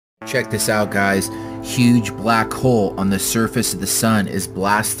Check this out, guys. Huge black hole on the surface of the sun is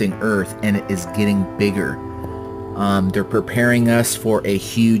blasting Earth, and it is getting bigger. They're preparing us for a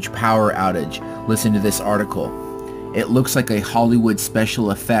huge power outage. Listen to this article. It looks like a Hollywood special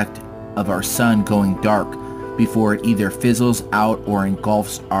effect of our sun going dark before it either fizzles out or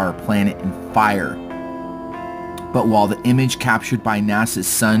engulfs our planet in fire. But while the image captured by NASA's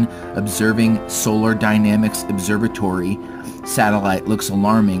Sun Observing Solar Dynamics Observatory satellite looks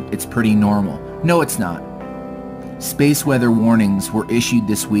alarming, it's pretty normal. No, it's not. Space weather warnings were issued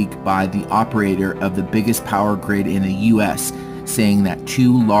this week by the operator of the biggest power grid in the US, saying that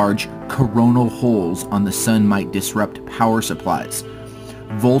two large coronal holes on the sun might disrupt power supplies.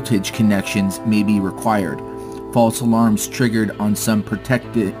 Voltage connections may be required. False alarms triggered on some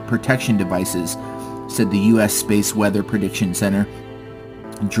protection devices, said the U.S. Space Weather Prediction Center.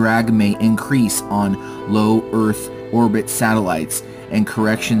 Drag may increase on low Earth orbit satellites, and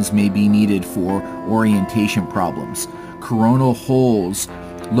corrections may be needed for orientation problems. Coronal holes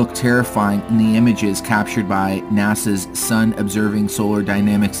look terrifying in the images captured by NASA's Sun Observing Solar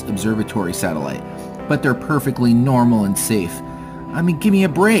Dynamics Observatory satellite, but they're perfectly normal and safe. I mean, give me a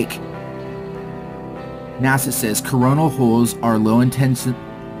break. NASA says coronal holes are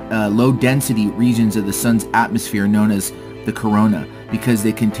low-density regions of the sun's atmosphere known as the corona because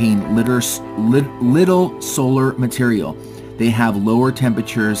they contain little solar material. They have lower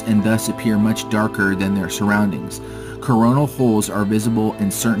temperatures and thus appear much darker than their surroundings. Coronal holes are visible in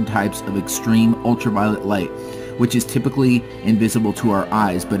certain types of extreme ultraviolet light, which is typically invisible to our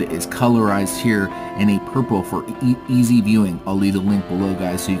eyes, but it is colorized here in a purple for easy viewing. I'll leave the link below,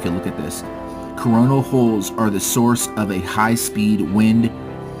 guys, so you can look at this. Coronal holes are the source of a high-speed wind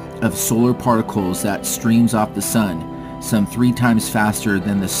of solar particles that streams off the sun, some 3 times faster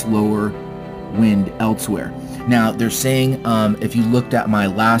than the slower wind elsewhere. Now, they're saying, if you looked at my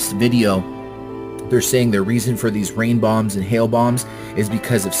last video, they're saying the reason for these rain bombs and hail bombs is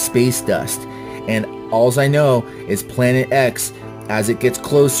because of space dust. And alls I know is Planet X, as it gets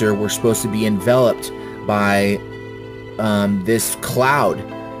closer, we're supposed to be enveloped by this cloud.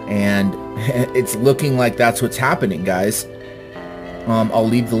 And it's looking like that's what's happening, guys. I'll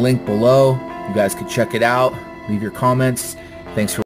leave the link below. You guys can check it out. Leave your comments. Thanks for